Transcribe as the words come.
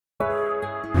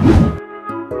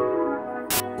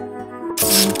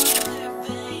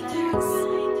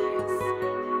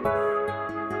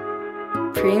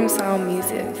Preme sound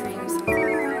music.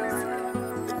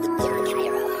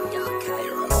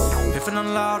 Riffing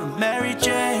on loud and Mary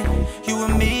Jane, you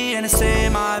and me in the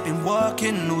same. I've been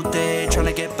working all day trying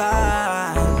to get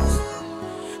back.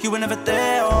 You were never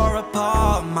there or a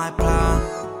part of my plan.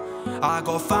 I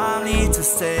got family to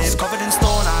save, covered in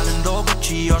Stone Island or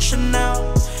Gucci or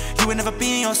Chanel. You ain't never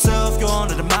been yourself, you're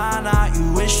under the man that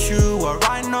you wish you were.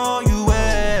 I know you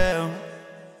will.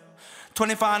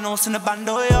 25 notes in the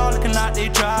bando, you're looking like they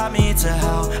drive me to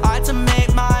hell. I had to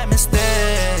make my mistakes.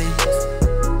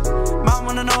 Man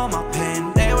wanna know my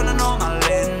pain, they wanna know my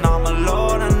lane. I'm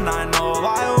alone and I know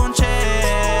I won't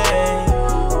change.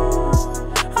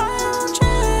 I won't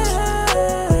change.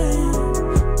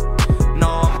 No,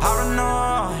 I'm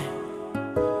paranoid.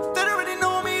 They don't really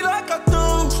know me like I do.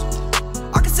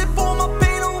 I can sip all my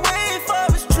pain away if I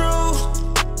was true.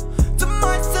 To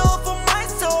myself,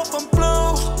 I'm blue.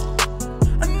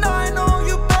 And I know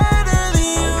you better than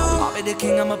you. I'll be the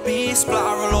king, I'm a beast.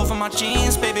 Splatter all over my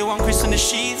jeans. Baby, one Chris in the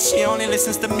sheets. She only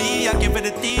listens to me, I give it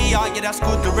a D. Oh yeah, that's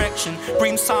good direction.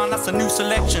 Preme sound, that's a new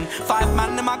selection. 5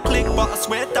 man in my clique, but I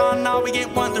swear down now we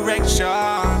get one direction.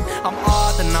 I'm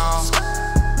harder now.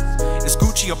 It's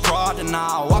Gucci or Prada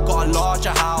now. I got a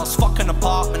larger house, fucking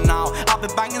apartment now. I've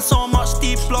been banging so much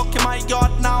deep block in my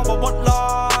yard now. I want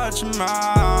large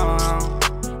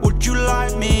amount. Would you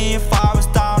like me if I was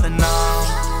down and out?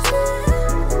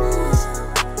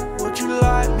 Would you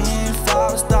like me if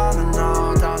I was down and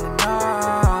out, down and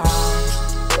out?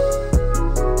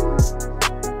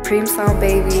 Preme sound,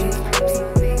 baby.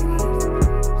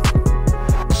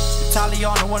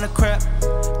 Italiano wanna crep,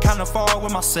 kinda far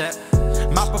with my set.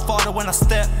 My bravado when I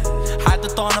step, hide the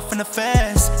door, nothing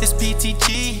affairs. It's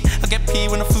PTG, I get P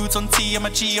when the food's on T. I'm a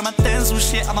G, I'm a Denzel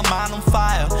shit, I'm a man on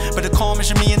fire. But they can't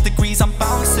measure me in degrees, I'm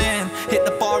bouncing. Hit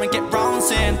the bar and get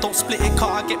rounds in. Don't split it,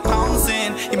 car, I get pounds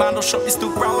in. Your man don't shop, you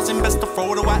still browsing. Best to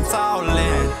throw the white towel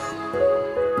in.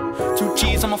 2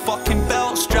 G's on my fucking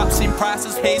belt, straps in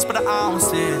prices, haze by the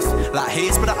ounces. Like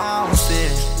haze by the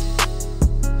ounces.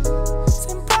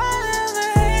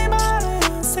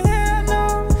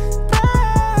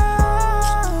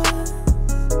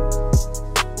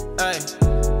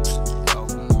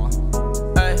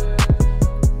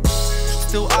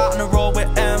 Still out on the road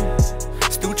with M,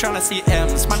 still trying to see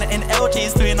M's. Man in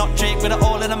LG's doing up Drake with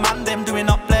all of the man them doing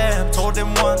up blame. Told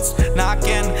them once, now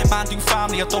again, man do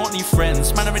family, I don't need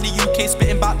friends. Man are in the UK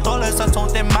spitting back dollars, I told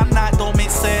them man that don't make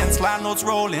sense. Landlord's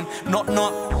rolling, not,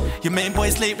 your main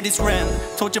boy's late with his rent.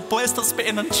 Told your boy stop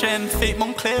spitting on trend, fake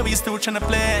Montclair, we still trying to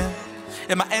play.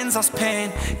 In my ends that's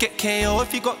pain, get KO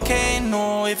if you got K,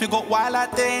 no. If you got Y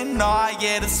like they, nah,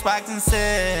 yeah, the swag's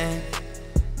insane.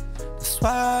 The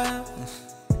swag.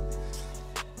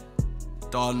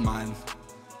 Done, man.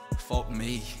 Fuck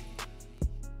me.